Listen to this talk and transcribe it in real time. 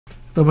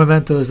The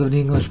Mementos of the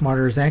English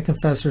Martyrs and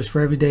Confessors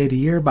for Every Day of the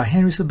Year by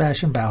Henry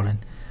Sebastian Bowden.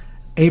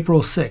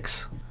 April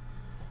 6.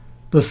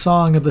 The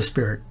Song of the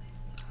Spirit.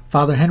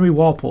 Father Henry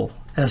Walpole,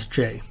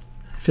 S.J.,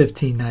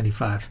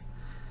 1595.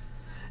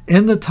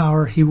 In the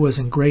Tower he was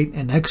in great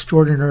and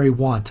extraordinary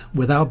want,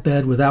 without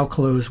bed, without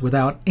clothes,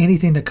 without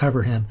anything to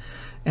cover him,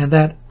 and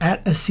that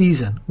at a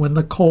season when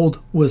the cold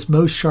was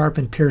most sharp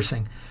and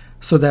piercing,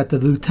 so that the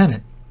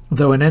lieutenant,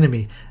 though an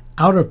enemy,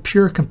 out of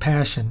pure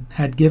compassion,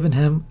 had given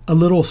him a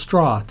little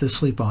straw to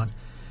sleep on.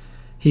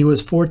 He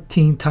was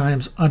 14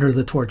 times under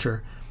the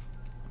torture.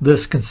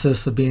 This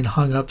consists of being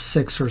hung up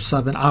 6 or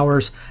 7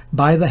 hours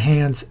by the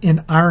hands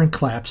in iron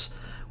claps,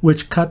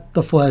 which cut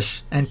the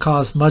flesh and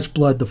cause much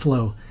blood to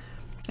flow,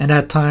 and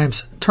at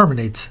times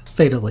terminates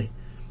fatally.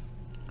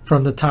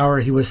 From the Tower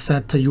he was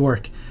sent to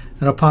York,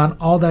 and upon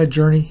all that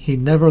journey he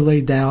never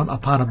lay down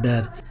upon a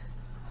bed,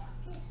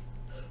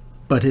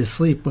 but his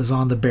sleep was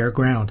on the bare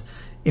ground.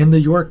 In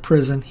the York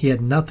prison he had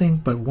nothing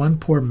but one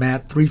poor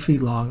mat 3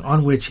 feet long,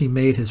 on which he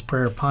made his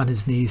prayer upon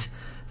his knees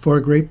for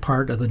a great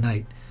part of the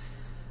night.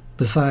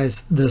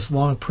 Besides this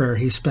long prayer,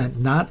 he spent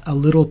not a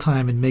little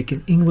time in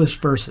making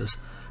English verses,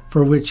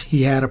 for which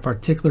he had a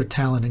particular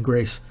talent and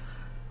grace.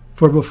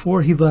 For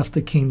before he left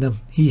the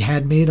kingdom he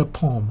had made a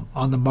poem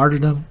on the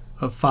martyrdom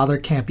of Father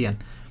Campion,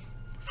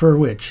 for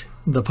which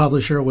the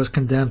publisher was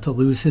condemned to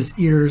lose his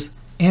ears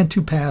and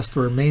to pass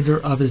the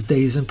remainder of his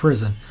days in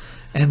prison,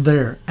 and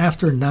there,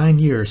 after 9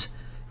 years,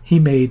 he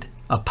made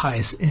a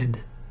pious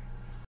end.